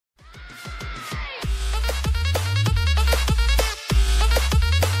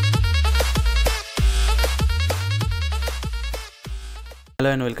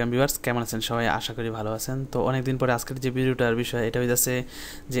Hello and welcome viewers, কেমন আছেন সবাই? আশা করি ভালো আছেন। তো অনেকদিন পরে আজকের যে ভিডিওটার বিষয় এটা হইতেছে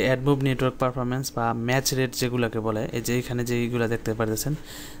যে অ্যাডমোব নেটওয়ার্ক পারফরমেন্স বা ম্যাচ রেট যেগুলোকে বলে, এই যে এখানে যেইগুলো দেখতে পারতেছেন।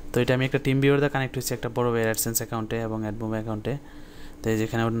 তো এটা আমি একটা টিম ভিউয়ার দিয়ে কানেক্ট হয়েছি একটা বড় অ্যাডসেন্স অ্যাকাউন্টে এবং অ্যাডমোব অ্যাকাউন্টে। তো এই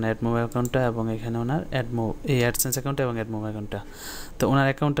যেখানে ওনার অ্যাডমোব অ্যাকাউন্টটা এবং এখানে ওনার অ্যাডমোব এই অ্যাডসেন্স অ্যাকাউন্টটা এবং অ্যাডমোব অ্যাকাউন্টটা। তো ওনার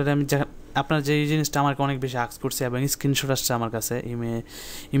অ্যাকাউন্টে আমি আপনার যে এই জিনিসটা আমাকে অনেক বেশি আস্ক করছে এবং স্ক্রিনশট আসছে আমার কাছে,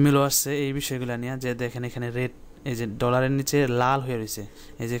 ইমেলও আসছে এই বিষয়গুলো নিয়ে, যে দেখেন এখানে রেট এই যে ডলারের নিচে লাল হয়ে রয়েছে,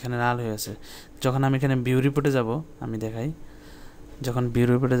 এই যে এখানে লাল হয়ে আছে। যখন আমি এখানে ভিউ রিপোর্টে যাব, আমি দেখাই, যখন ভিউ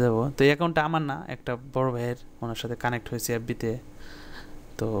রিপোর্টে যাব, তো এই অ্যাকাউন্টটা আমার না, একটা বড় ভাইয়ের, ওনার সাথে কানেক্ট হয়েছে এফবিতে।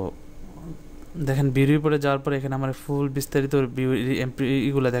 তো দেখেন ভিউ রিপোর্টে যাওয়ার পরে এখানে আমার ফুল বিস্তারিত ভিউ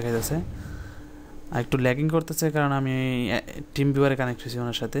এগুলো দেখা যাচ্ছে। আর একটু ল্যাগিং করতেছে কারণ আমি টিম ভিউয়ারে কানেক্ট হয়েছি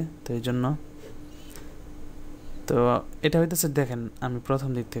ওনার সাথে, তো এই জন্য। তো এটা হইতেছে, দেখেন আমি প্রথম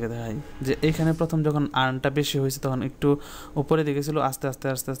দিক থেকে দেখাই যে এইখানে প্রথম যখন আর্নটা বেশি হয়েছে তখন একটু উপরে দিকে ছিল, আস্তে আস্তে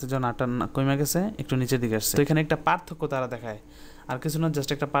আস্তে আস্তে যখন আর্নটা কমে গেছে একটু নিচের দিকে আসছে। তো এখানে একটা পার্থক্য তারা দেখায়, আর কিছু না, জাস্ট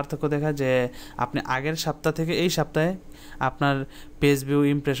একটা পার্থক্য দেখায় যে আপনি আগের সপ্তাহ থেকে এই সপ্তাহে আপনার page view,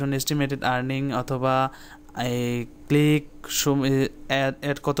 impression, estimated earning অথবা এই ক্লিক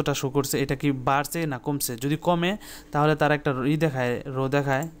অ্যাড কতটা শো করছে, এটা কি বাড়ছে না কমছে। যদি কমে তাহলে তারা একটা দেখায়, রো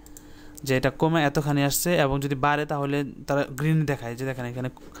দেখায় যে এটা কমে এতখানি আসছে, এবং যদি বাড়ে তাহলে তারা গ্রিন দেখায় যে দেখেন এখানে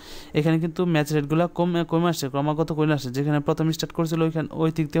এখানে কিন্তু ম্যাচ রেটগুলো কমে আসছে, ক্রমাগত কমে আসছে। যেখানে প্রথম স্টার্ট করেছিল ওইখানে ওই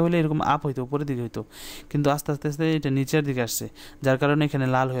দিক দিয়ে হলে এরকম আপ হইতো, উপরের দিকে হইতো, কিন্তু আস্তে আস্তে আস্তে এটা নিচের দিকে আসছে, যার কারণে এখানে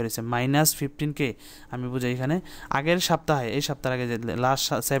লাল হয়ে রয়েছে -15K। আমি বুঝাই এখানে আগের সপ্তাহে, এই সপ্তাহের আগে যে লাস্ট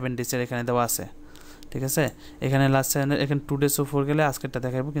 7 ডেজের এখানে দেওয়া আছে, ঠিক আছে। এখানে লাস্ট এখানে 2 ডেজ ওপর গেলে আজকেরটা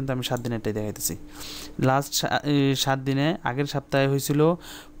দেখাবো, কিন্তু আমি 7 দিনেরটাই দেখাইতেছি। লাস্ট 7 দিনে আগের সপ্তাহে হয়েছিল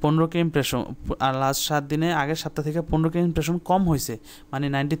 15K ইমপ্রেশন, আর লাস্ট 7 দিনে আগের সপ্তাহ থেকে 15K ইমপ্রেশন কম হয়েছে, মানে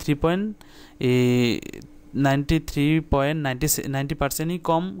 93.90%ই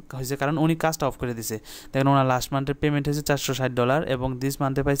কম হয়েছে, কারণ উনি কাজটা অফ করে দিছে। দেখেন ওনার লাস্ট মান্থের পেমেন্ট হয়েছে $460 এবং দিস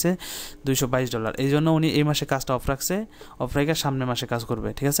মান্থে পাইছে $222। এই জন্য উনি এই মাসে কাজটা অফ রাখছে, অফ রেখে সামনের মাসে কাজ করবে,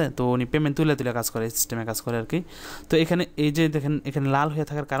 ঠিক আছে। তো উনি পেমেন্ট তুলে তুলে কাজ করে, সিস্টেমে কাজ করে আর কি। তো এখানে এই যে দেখেন এখানে লাল হয়ে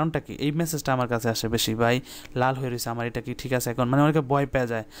থাকার কারণটা কি, এই মেসেজটা আমার কাছে আসে বেশি, ভাই লাল হয়ে রয়েছে আমার, এটা কি ঠিক আছে এখন, মানে অনেকে ভয় পেয়ে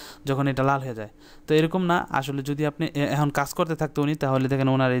যায় যখন এটা লাল হয়ে যায়। তো এরকম না, আসলে যদি আপনি এখন কাজ করতে থাকতো উনি, তাহলে দেখেন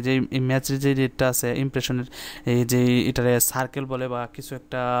ওনার এই যে ম্যাচের যে রেটটা আছে, ইমপ্রেশনের এই যে এটারে সার্কেল বলে বা কিছু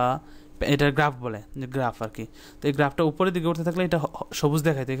একটা, এটার গ্রাফ বলে, যে গ্রাফ আর কি। তো এই গ্রাফটা উপরের দিকে উঠতে থাকলে এটা সবুজ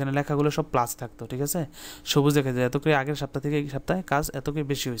দেখাইতো, এখানে লেখাগুলো সব প্লাস থাকতো, ঠিক আছে, সবুজ দেখা যায়, এত করে আগের সপ্তাহ থেকে এই সপ্তাহে কাজ এত করে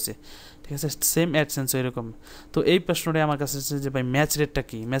বেশি হয়েছে, ঠিক আছে। সেম অ্যাডসেন্স এরকম। তো এই প্রশ্নটাই আমার কাছে হচ্ছে যে ভাই ম্যাচ রেটটা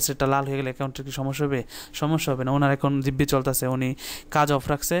কি, ম্যাচ রেটটা লাল হয়ে গেলে অ্যাকাউন্টের কি সমস্যা হবে? সমস্যা হবে না, ওনার এখন দিব্যি চলতেছে, উনি কাজ অফ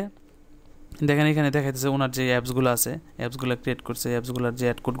রাখছে। দেখেন এখানে দেখাইতেছে ওনার যে অ্যাপসগুলো আছে, অ্যাপসগুলো ক্রিয়েট করছে, অ্যাপসগুলোর যে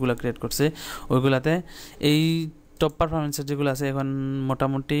অ্যাড কোডগুলো ক্রিয়েট করছে ওইগুলাতে এই টপ পারফরমেন্সের যেগুলো আছে এখন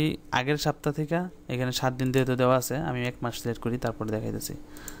মোটামুটি আগের সপ্তাহ থেকে এখানে 7 দিন দিয়ে তো দেওয়া আছে। আমি 1 মাস সিলেক্ট করি, তারপরে দেখাইতেছি।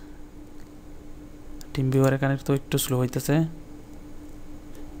 টিম ভিউয়ারে কানেক্ট তো একটু স্লো হইতেছে,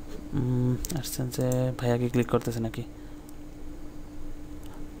 আসছেন যে ভাইয়াকে ক্লিক করতেছে নাকি।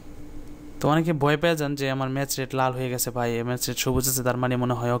 তো অনেকে ভয় পেয়ে যান যে আমার ম্যাচ রেট লাল হয়ে গেছে, ভাই ম্যাচ রেট সবুজ আছে তার মানে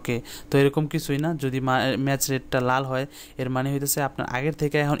মনে হয় ওকে। তো এরকম কিছুই না, যদি ম্যাচ রেটটা লাল হয় এর মানে হইতেছে আপনার আগের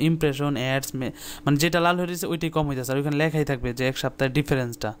থেকে এখন ইমপ্রেশন, অ্যাডস, মানে যেটা লাল হয়েছে ওইটাই কম হইতেছে, আর ওইখানে লেখাই থাকবে যে এক সপ্তাহের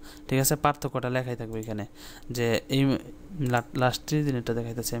ডিফারেন্সটা, ঠিক আছে, পার্থক্যটা লেখাই থাকবে এখানে, যে এই লাস্ট 3 দিনেরটা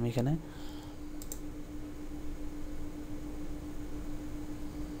দেখাইতেছি আমি এখানে।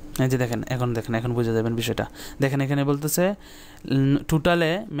 এই যে দেখেন, এখন বুঝে যাবেন বিষয়টা। দেখেন এখানে বলতেছে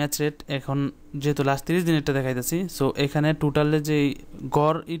টোটালে ম্যাচ রেট এখন যেহেতু লাস্ট 30 দিনেরটা দেখাইতেছি, সো এখানে টোটালে যে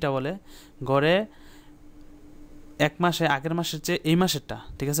গড় ইটা বলে, গড়ে 1 মাসে আগের মাসের চেয়ে এই মাসেরটা,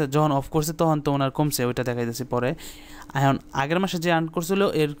 ঠিক আছে, যখন অফ করছে তখন তো ওনার কমছে, ওইটা দেখাইতেছি পরে। এখন আগের মাসে যে আর্ন করছিল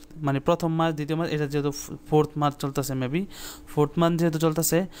এর মানে প্রথম মাস, দ্বিতীয় মাস, এটা যেহেতু 4th মান্থ চলতেছে, মেবি 4th মান্থ যেহেতু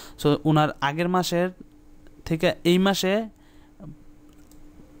চলতেছে, সো ওনার আগের মাসের থেকে এই মাসে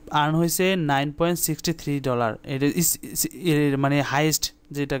আর্ন হয়েছে $9.63। এটা মানে হাইয়েস্ট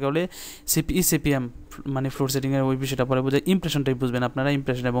যেটাকে বলে সিপিএম, মানে ফ্লোর সেটিংয়ের ওই বিষয়টা পরে বোঝায়, ইমপ্রেশনটাই বুঝবেন আপনারা,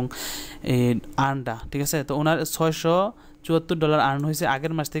 ইমপ্রেশন এবং এই আর্নটা, ঠিক আছে। তো ওনার $674 আর্ন হয়েছে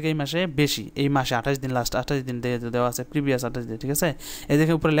আগের মাস থেকে এই মাসে বেশি, এই মাসে 28 দিন, লাস্ট 28 দিন দেওয়া আছে, প্রিভিয়াস 28 দিন, ঠিক আছে। এই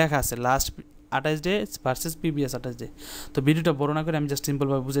দেখে উপরে লেখা আছে last 28 day versus previous 28 day. তো ভিডিওটা বড় না করে আমি জাস্ট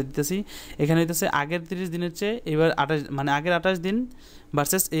সিম্পলভাবে বুঝে দিতেছি। এখানে হইতেছে আগের 30 দিনের চেয়ে এবার 28, মানে আগের 28 দিন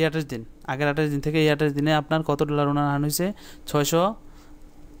ভার্সেস এই 28 দিন, আগের 28 দিন থেকে এই 28 দিনে আপনার কত ডলার ওনার আর্ন হয়েছে,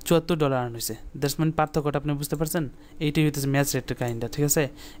 $74 আর্ন হয়েছে। দ্যাটস মিন পার্থক্যটা আপনি বুঝতে পারছেন? এইটাই হইতেছে ম্যাচ রেটের কাহিনীটা, ঠিক আছে?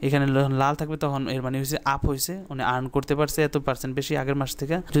 এখানে যখন লাল থাকবে তখন এর মানে হচ্ছে আপ হয়েছে, উনি আর্ন করতে পারছে এত % বেশি আগের মাস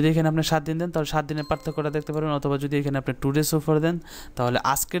থেকে। যদি এখানে আপনি 7 দিন দেন তাহলে 7 দিনের পার্থক্যটা দেখতে পারবেন, অথবা যদি এখানে আপনি 2 ডেজ অফার দেন তাহলে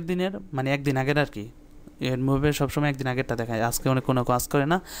আজকের দিনের মানে একদিন আগের আর কি, এর মুভে সবসময় একদিন আগেরটা দেখায়, আজকে অনেক কোনো কাজ করে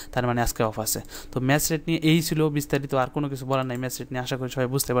না, তার মানে আজকে অফ আছে। তো ম্যাচ রেট নিয়ে এই ছিল বিস্তারিত, আর কোনো কিছু বলার নাই ম্যাচ রেট নিয়ে। আশা করি সবাই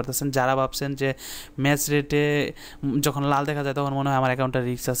বুঝতে পারতেছেন। যারা ভাবছেন যে ম্যাচ রেটে যখন লাল দেখা যায় তখন মনে হয় আমার অ্যাকাউন্টটা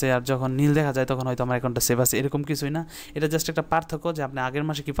রিস্ক আছে, আর যখন নীল দেখা যায় তখন হয়তো আমার অ্যাকাউন্টটা সেভ আছে, এরকম কিছুই না। এটা জাস্ট একটা পার্থক্য যে আপনি আগের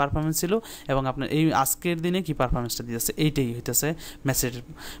মাসে কী পারফরমেন্স ছিল এবং আপনার এই আজকের দিনে কী পারফরমেন্সটা দিতেছে, এইটাই হইতেছে ম্যাচ রেটের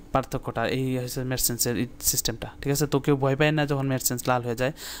পার্থক্যটা। এই হচ্ছে ম্যাচ সেন্সের সিস্টেমটা, ঠিক আছে? তো কেউ ভয় পায় না যখন ম্যাচ সেন্স লাল হয়ে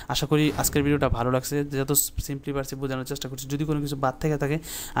যায়। আশা করি আজকের ভিডিওটা ভালো লাগছে, যত সিম্পলি পারছি বোঝানোর চেষ্টা করছি। যদি কোনো কিছু বাদ থেকে থাকে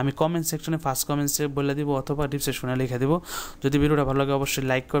আমি কমেন্ট সেকশনে ফার্স্ট কমেন্টসে বলে দিব অথবা ডিসক্রিপশনে লিখে দেবো। যদি ভিডিওটা ভালো লাগে অবশ্যই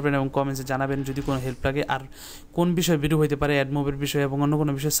লাইক করবেন এবং কমেন্টসে জানাবেন যদি কোনো হেল্প লাগে, আর কোন বিষয়ে ভিডিও হতে পারে অ্যাডমোবের বিষয়ে এবং অন্য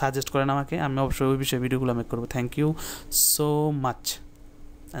কোনো বিষয়ে সাজেস্ট করেন আমাকে, আমি অবশ্যই ওই বিষয়ে ভিডিওগুলো মেক করবো। Thank you so much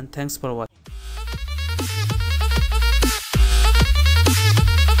and thanks for watching.